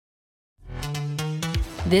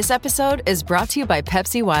This episode is brought to you by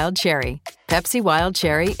Pepsi Wild Cherry. Pepsi Wild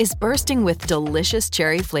Cherry is bursting with delicious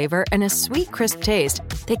cherry flavor and a sweet, crisp taste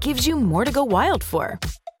that gives you more to go wild for.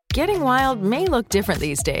 Getting wild may look different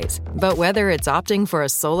these days, but whether it's opting for a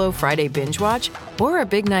solo Friday binge watch or a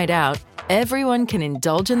big night out, everyone can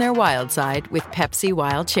indulge in their wild side with Pepsi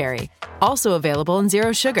Wild Cherry. Also available in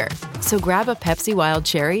Zero Sugar. So grab a Pepsi Wild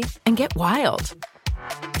Cherry and get wild.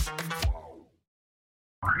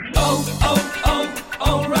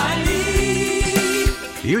 O'Reilly.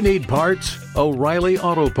 You need parts? O'Reilly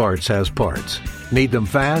Auto Parts has parts. Need them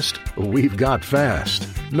fast? We've got fast.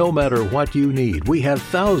 No matter what you need, we have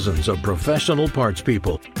thousands of professional parts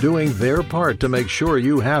people doing their part to make sure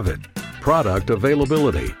you have it. Product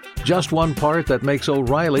availability. Just one part that makes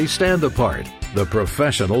O'Reilly stand apart. The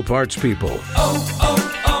professional parts people.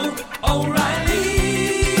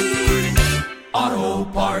 O'Reilly Auto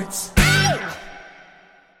Parts.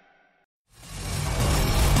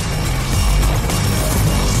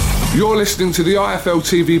 You're listening to the IFL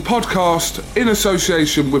TV podcast in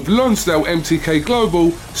association with Lonsdale MTK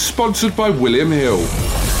Global, sponsored by William Hill.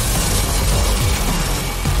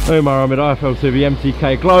 Hey, I'm at IFL TV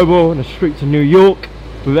MTK Global in the streets of New York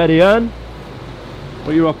with Eddie Hearn.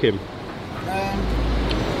 What are you rocking?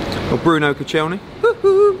 Or Bruno Kachelny.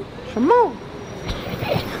 Come on.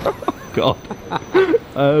 God.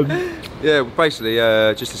 Yeah, basically,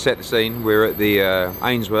 just to set the scene, we're at the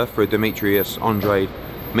Ainsworth for a Demetrius Andrade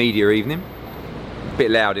media evening. A bit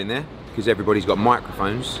loud in there because everybody's got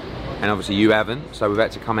microphones and obviously you haven't, so we've had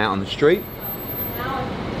to come out on the street.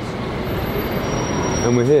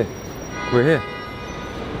 And we're here.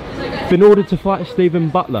 Been ordered to fight Stephen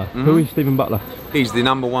Butler. Mm-hmm. Who is Stephen Butler? He's the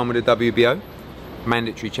number one with the WBO,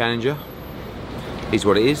 mandatory challenger. Is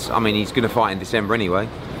what it is. I mean, he's going to fight in December anyway,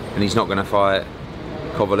 and he's not going to fight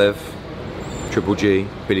Kovalev, Triple G,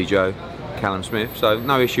 Billy Joe, Callum Smith, so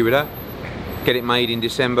no issue with that. Get it made in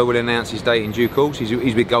December. We'll announce his date in due course. He's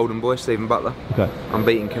with Golden Boy, Stephen Butler. Okay.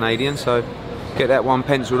 Unbeaten Canadian, so get that one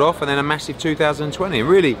penciled off, and then a massive 2020. And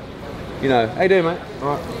really, you know, how you doing, mate? All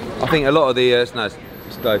right. I think a lot of the no, it's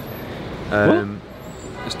Dave.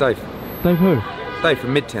 It's Dave. Dave who? Dave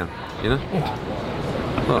from Midtown. You know.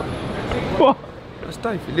 What? That's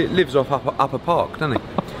Dave. He lives off Upper Park, doesn't he?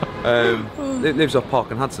 Lives off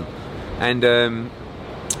Park and Hudson, and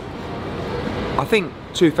I think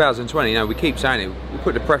 2020, you know, we keep saying it, we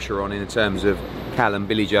put the pressure on in terms of Callum,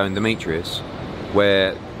 Billy Joe and Demetrius,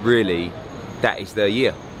 where really that is their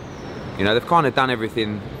year. You know, they've kind of done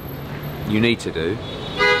everything you need to do,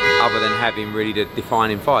 other than having really the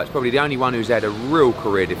defining fights. Probably the only one who's had a real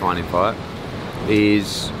career defining fight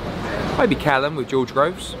is maybe Callum with George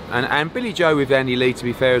Groves, and Billy Joe with Andy Lee, to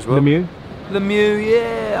be fair, as well. Lemieux,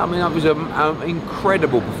 yeah, I mean, it was an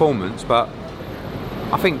incredible performance, but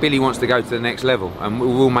I think Billy wants to go to the next level, and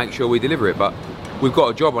we'll make sure we deliver it. But we've got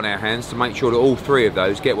a job on our hands to make sure that all three of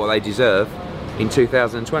those get what they deserve in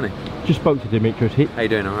 2020. Just spoke to Demetrius. How you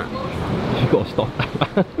doing, all right? You've got to stop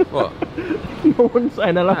that. What? No one's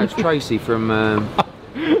saying hello. No, it's Tracy from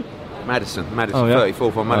Madison, oh, yeah?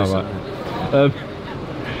 34th on Madison. Oh,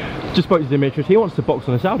 right. Just spoke to Demetrius. He wants to box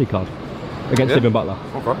on a Saudi card against Stephen Butler.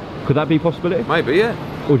 Okay. Could that be a possibility? Maybe, yeah.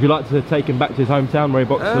 Or would you like to take him back to his hometown where he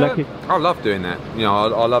boxed for Lecky? I love doing that. You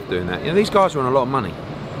know, I love doing that. You know, these guys are on a lot of money.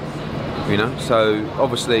 You know, so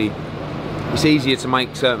obviously it's easier to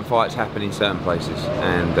make certain fights happen in certain places,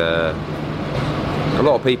 and a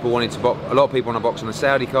lot of people wanted to box. A lot of people want to box on the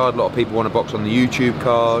Saudi card. A lot of people want to box on the YouTube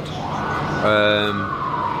card.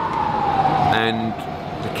 And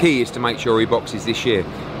the key is to make sure he boxes this year.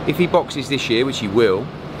 If he boxes this year, which he will,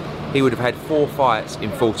 he would have had 4 fights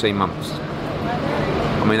in 14 months.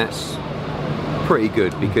 I mean, that's pretty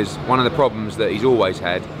good, because one of the problems that he's always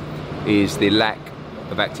had is the lack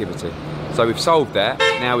of activity. So we've solved that.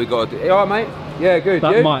 Now we've got to do... All right, mate? Yeah, good.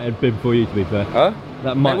 That you? might have been for you, to be fair. Huh?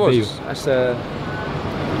 That might be. That's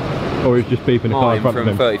or he's just beeping the car in front of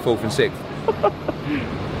him. From 34th and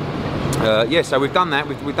 6th. Yeah, so we've done that.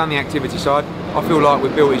 We've done the activity side. I feel like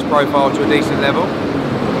we've built his profile to a decent level.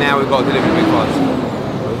 Now we've got to deliver big fights.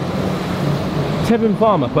 Tevin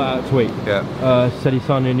Farmer put out a tweet. Yeah. Said he's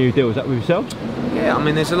signing a new deal. Is that with yourself? Yeah, I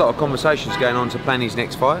mean, there's a lot of conversations going on to plan his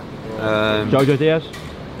next fight. Jojo Diaz?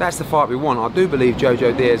 That's the fight we want. I do believe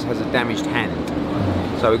Jojo Diaz has a damaged hand,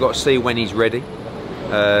 so we've got to see when he's ready.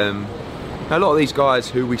 A lot of these guys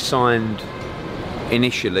who we signed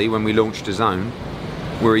initially when we launched the zone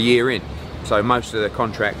were a year in, so most of the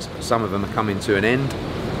contracts, some of them are coming to an end,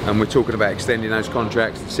 and we're talking about extending those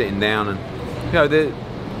contracts and sitting down, and you know,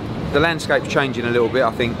 the landscape's changing a little bit.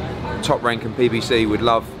 I think Top Rank and PBC would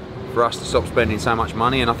love for us to stop spending so much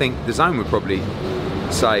money, and I think the zone would probably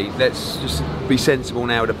say, let's just be sensible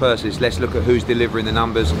now with the purses. Let's look at who's delivering the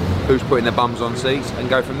numbers, who's putting the bums on seats, and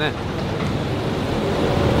go from there.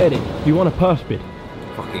 Eddie, you won a purse bid.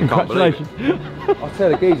 Fucking can't believe it. Congratulations. I'll tell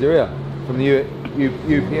the geezer here from the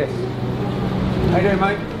UPS. How you doing,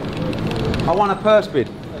 mate? I won a purse bid.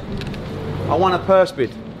 I won a purse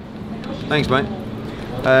bid. Thanks, mate.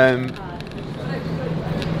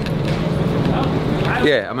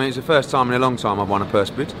 Yeah, I mean, it's the first time in a long time I've won a purse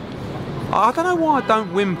bid. I don't know why I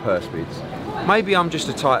don't win purse bids. Maybe I'm just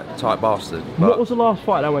a tight bastard. What was the last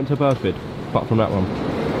fight that went to purse bid, apart from that one?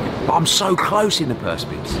 But I'm so close in the purse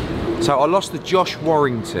bids. So I lost the Josh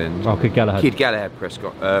Warrington, Kid Galahad purse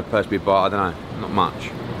bid by, I don't know, not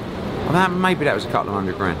much. Maybe that was a couple of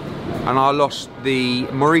 $100 grand. And I lost the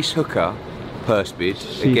Maurice Hooker purse bid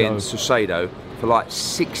against Sucedo for like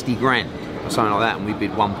 60 grand or something like that, and we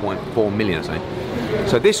bid 1.4 million or something.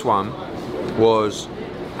 So this one was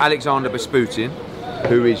Alexander Besputin,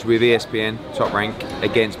 who is with ESPN, Top Rank,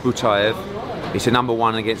 against Butaev. It's the number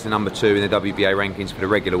 1 against the number 2 in the WBA rankings for the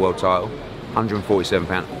regular world title.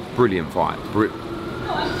 £147. Brilliant fight.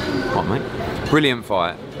 What, mate? Brilliant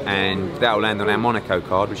fight. And that'll land on our Monaco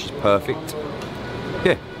card, which is perfect.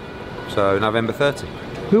 Yeah. So November 30.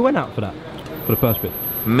 Who went out for that? For the purse bid?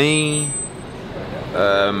 Me,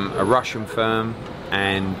 a Russian firm,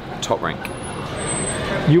 and Top Rank.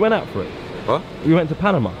 You went out for it? What? You went to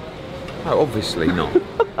Panama? No, obviously not.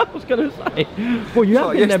 I was going to say. Well, you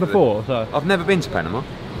have been there before, so. I've never been to Panama.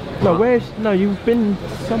 No, no, you've been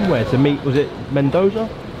somewhere to meet, was it Mendoza?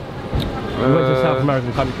 You went to a South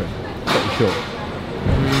American country, pretty sure.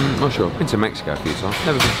 Not sure. I've been to Mexico a few times.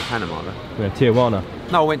 Never been to Panama though. Yeah, Tijuana.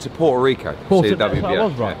 No, I went to Puerto Rico. See the WBA. I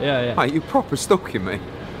was right. Yeah. Mate, you proper stalking me.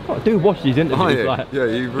 I do watch these interviews. Oh, yeah. Like, Yeah,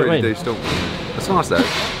 you really do stalk me. That's nice though.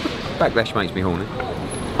 Backlash makes me horny.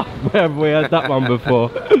 Where have we heard that one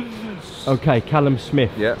before? Okay, Callum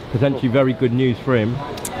Smith. Yeah. Potentially very good news for him.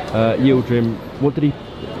 Yildrim, what did he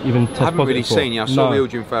even test I haven't really for? seen you. I saw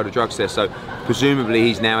Yildrim failed a drug test, so presumably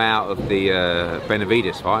he's now out of the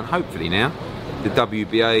Benavides fight, and hopefully now the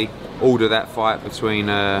WBA order that fight between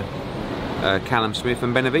Callum Smith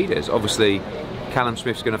and Benavides. Obviously, Callum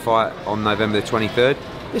Smith's going to fight on November the 23rd.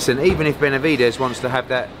 Listen, even if Benavides wants to have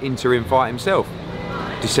that interim fight himself,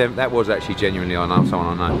 that was actually genuinely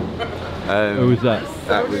someone I know. Who was that?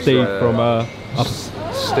 That was Steve from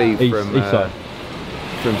Steve East side.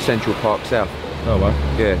 From Central Park South. Oh wow.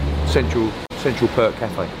 Yeah, Central Perk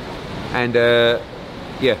Cafe. And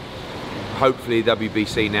yeah, hopefully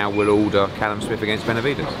WBC now will order Callum Smith against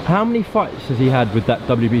Benavides. How many fights has he had with that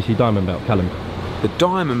WBC diamond belt, Callum? The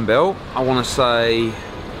diamond belt, I want to say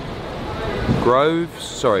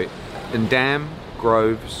Dam,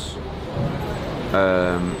 Groves,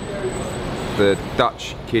 the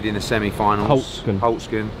Dutch kid in the semi-finals,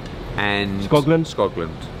 Holtzken, and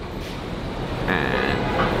Skoglund. And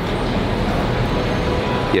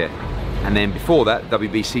yeah, and then before that,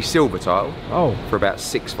 WBC silver title for about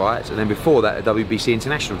 6 fights, and then before that, a WBC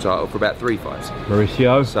international title for about 3 fights.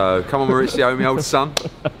 Mauricio. So come on, Mauricio, my old son.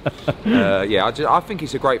 Yeah, I think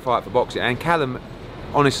it's a great fight for boxing, and Callum,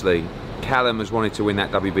 honestly, Callum has wanted to win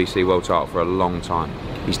that WBC world title for a long time.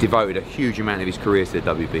 He's devoted a huge amount of his career to the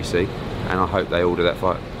WBC, and I hope they order that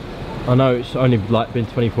fight. I know it's only like been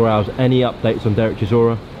 24 hours. Any updates on Derek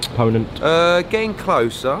Chisora, opponent? Getting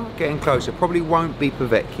closer. Probably won't be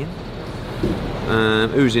Povetkin.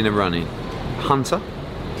 Who's in the running? Hunter,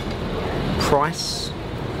 Price,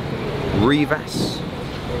 Rivas,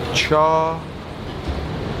 Char,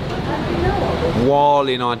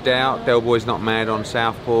 Wallin, I doubt. Del Boy's not mad on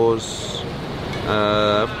southpaws.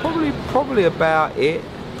 Probably about it.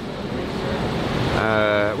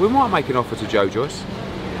 We might make an offer to Joe-Joyce.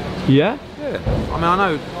 Yeah? Yeah. I mean, I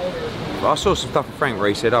know. I saw some stuff with Frank where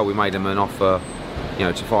he said, "Oh, we made him an offer,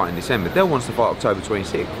 to fight in December." Del wants to fight October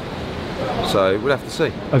 26th, so we'll have to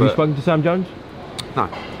see. Have you spoken to Sam Jones? No,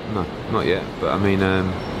 not yet. But I mean,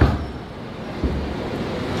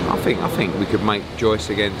 I think we could make Joyce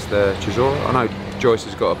against Chisora. I know Joyce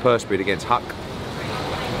has got a purse bid against Huck.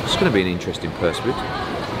 It's going to be an interesting purse bid.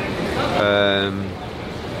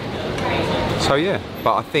 So yeah,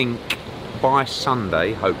 but I think by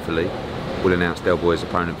Sunday, hopefully, we'll announce Del Boy's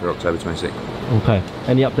opponent for October 26th. Okay.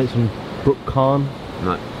 Any updates on Brooke Hearn?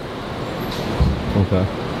 No. Okay.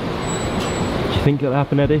 Do you think it'll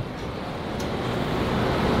happen, Eddie?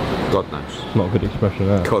 God knows. It's not a good expression,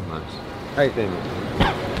 that. God knows. Hey, Damien.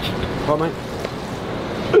 What, mate?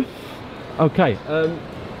 Okay.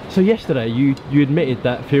 So yesterday, you admitted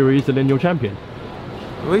that Fury is the lineal champion.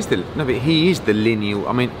 Well, but he is the lineal.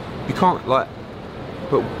 I mean, you can't but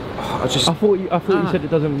I thought you said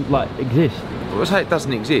it doesn't like exist. Well, I say it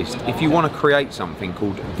doesn't exist. If you want to create something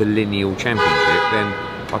called the lineal championship, then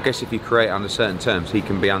I guess if you create under certain terms, he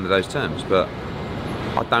can be under those terms. But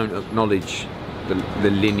I don't acknowledge the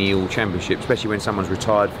lineal championship, especially when someone's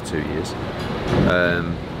retired for 2 years.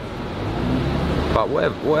 But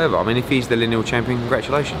whatever. I mean, if he's the lineal champion,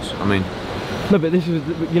 congratulations. I mean, no, but this is,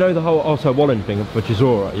 you know, the whole Otto Wallen thing for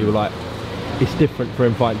Chisora. You were like, it's different for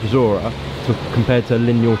him fighting Chisora compared to a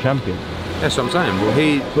lineal champion. That's what I'm saying.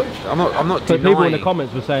 Well, I'm not But denying. people in the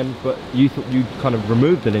comments were saying, but you thought you kind of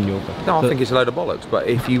removed the lineal. No, I think it's a load of bollocks. But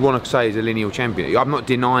if you want to say he's a lineal champion, I'm not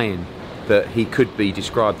denying that he could be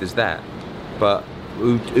described as that. But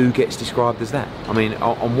who gets described as that? I mean,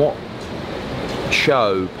 on what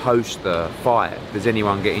show, poster, fight does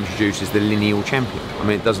anyone get introduced as the lineal champion? I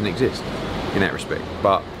mean, it doesn't exist in that respect.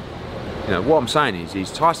 But you know what I'm saying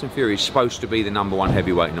is Tyson Fury is supposed to be the #1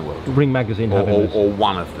 heavyweight in the world. Ring Magazine have him or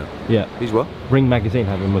one of them. Yeah. He's what? Ring Magazine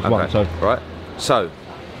have him as one. So right. So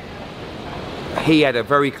he had a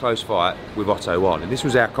very close fight with Otto Wallen. This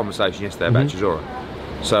was our conversation yesterday about Chisora.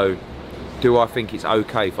 So do I think it's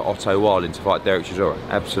okay for Otto Wallen to fight Derek Chisora?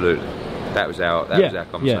 Absolutely. That was our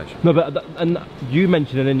conversation. Yeah. No, but and you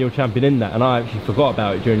mentioned a lineal champion in that, and I actually forgot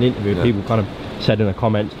about it during the interview. Yeah. People kind of said in the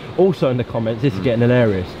comments. Also in the comments, this is getting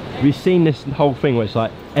hilarious. Have you seen this whole thing where it's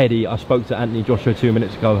like, Eddie, I spoke to Anthony Joshua 2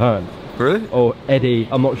 minutes ago, Hearn. Really? Or Eddie,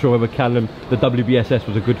 I'm not sure whether the WBSS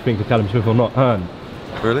was a good thing for Callum Smith or not, Hearn.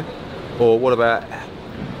 Really? Or what about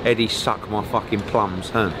Eddie, suck my fucking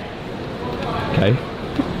plums, Hearn? Okay.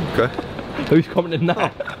 Okay. Who's commenting now?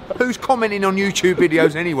 Who's commenting on YouTube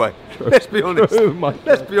videos anyway? Let's be honest.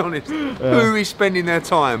 Let's be honest. Who is spending their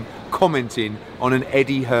time commenting on an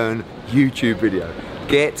Eddie Hearn YouTube video?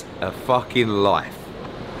 Get a fucking life.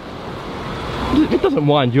 It doesn't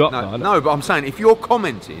wind you up, no, but I'm saying if you're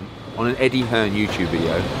commenting on an Eddie Hearn YouTube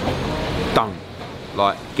video, don't.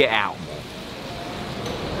 Like, get out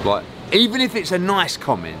more. Like, even if it's a nice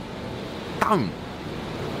comment, don't.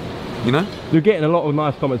 You know? You're getting a lot of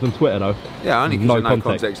nice comments on Twitter though. Yeah, only because no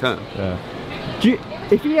context Hearn. Yeah.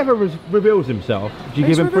 If he ever reveals himself, do you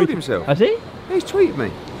give him free? Himself. Has he? He's tweeted me.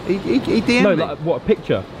 He DM'd me. No, like what, a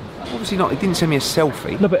picture? Obviously not. He didn't send me a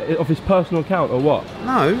selfie. No, but of his personal account or what?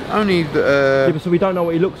 No, only yeah, but so we don't know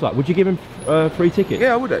what he looks like. Would you give him free tickets?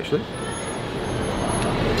 Yeah, I would actually.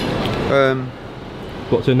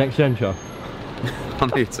 What, to the next gen show? I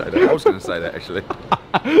knew you'd say that. I was going to say that actually.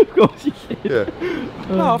 Of course you did. Yeah.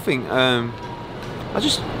 No, I think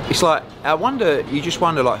it's like you just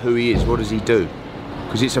wonder like who he is. What does he do?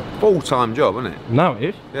 Because it's a full-time job, isn't it? No, it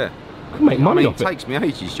is. Yeah. Can make money off it takes me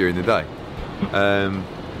ages during the day.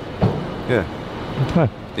 Yeah. Okay.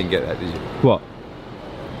 Didn't get that, did you? What?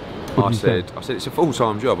 I said it's a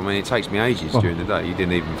full-time job. I mean, it takes me ages during the day. You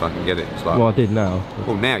didn't even fucking get it. It's like, well, I did now.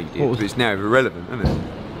 Well, now you did, but it's now irrelevant, isn't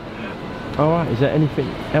it? Alright, is there anything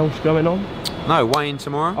else going on? No, weighing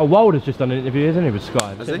tomorrow. Oh, Wilder's just done an interview, isn't he, with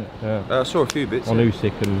Sky? Has he? Yeah. I saw a few bits. On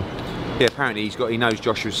Usyk and... Yeah, apparently he knows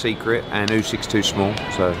Joshua's secret and Usyk's too small,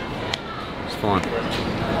 so it's fine.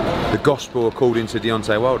 The gospel according to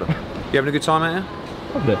Deontay Wilder. You having a good time out here?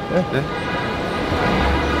 Loved it,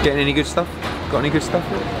 yeah. Getting any good stuff? Got any good stuff?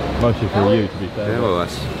 Mostly for you, to be fair. Yeah, well,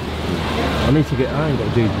 that's... I ain't got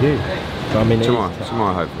to do you. So, I mean,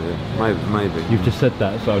 tomorrow hopefully, yeah. Maybe. You've just said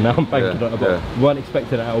that, so now I'm banking on it. You weren't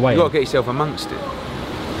expecting it out of weight. You've got to get yourself amongst it.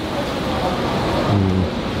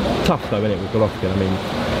 Tough though, isn't it, with Golovkin? I mean...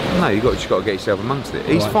 No, you've just got to get yourself amongst it.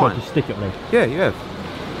 He's fine. Just stick at me. Yeah, you have.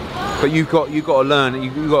 But you've got to learn.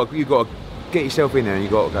 You've got to get yourself in there, and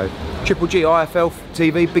you've got to go. Triple G, IFL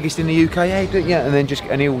TV, biggest in the UK, yeah, and then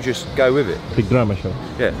he'll just go with it. Big drama show.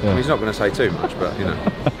 Yeah. I mean, he's not going to say too much, but you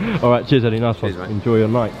know. All right, cheers, Eddie. Nice one. Enjoy your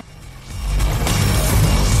night.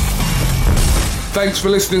 Thanks for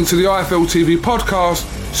listening to the IFL TV podcast,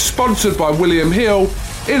 sponsored by William Hill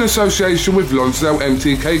in association with Lonsdale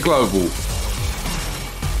MTK Global.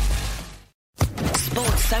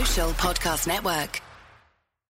 Sports Social Podcast Network.